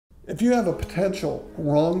If you have a potential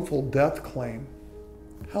wrongful death claim,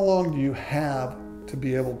 how long do you have to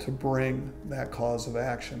be able to bring that cause of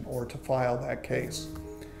action or to file that case?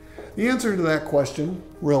 The answer to that question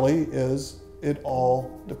really is it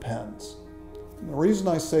all depends. And the reason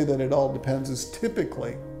I say that it all depends is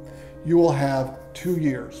typically you will have 2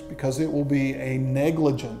 years because it will be a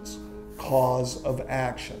negligence cause of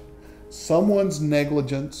action. Someone's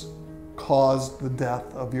negligence caused the death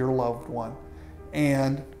of your loved one,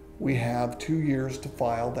 and we have 2 years to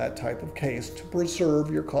file that type of case to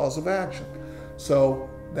preserve your cause of action. So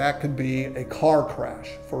that could be a car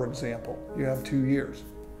crash, for example. You have 2 years.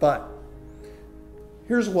 But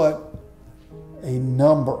here's what a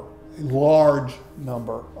large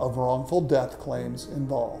number of wrongful death claims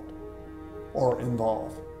involve.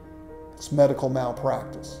 It's medical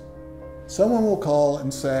malpractice. Someone will call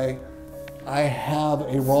and say, I have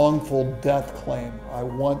a wrongful death claim. I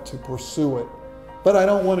want to pursue it, but I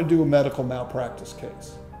don't want to do a medical malpractice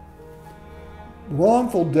case.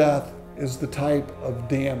 Wrongful death is the type of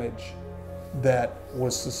damage that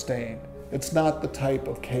was sustained. It's not the type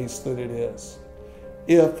of case that it is.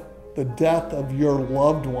 If the death of your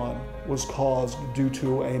loved one was caused due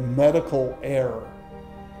to a medical error,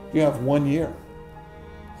 you have 1 year.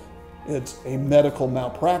 It's a medical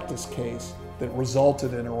malpractice case that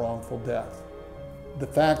resulted in a wrongful death. The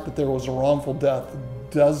fact that there was a wrongful death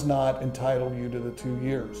does not entitle you to the 2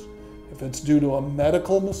 years. If it's due to a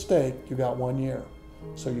medical mistake, you got 1 year.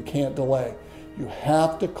 So you can't delay. You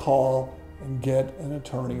have to call and get an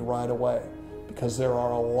attorney right away because there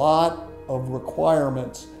are a lot of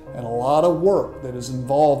requirements and a lot of work that is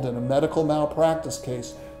involved in a medical malpractice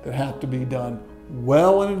case that have to be done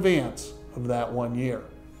well in advance of that 1 year.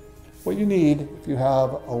 What you need, if you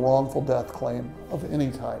have a wrongful death claim of any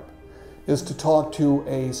type, is to talk to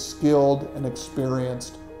a skilled and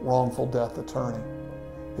experienced wrongful death attorney.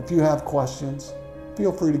 If you have questions,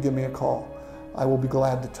 feel free to give me a call. I will be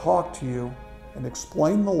glad to talk to you and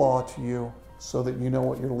explain the law to you so that you know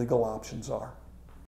what your legal options are.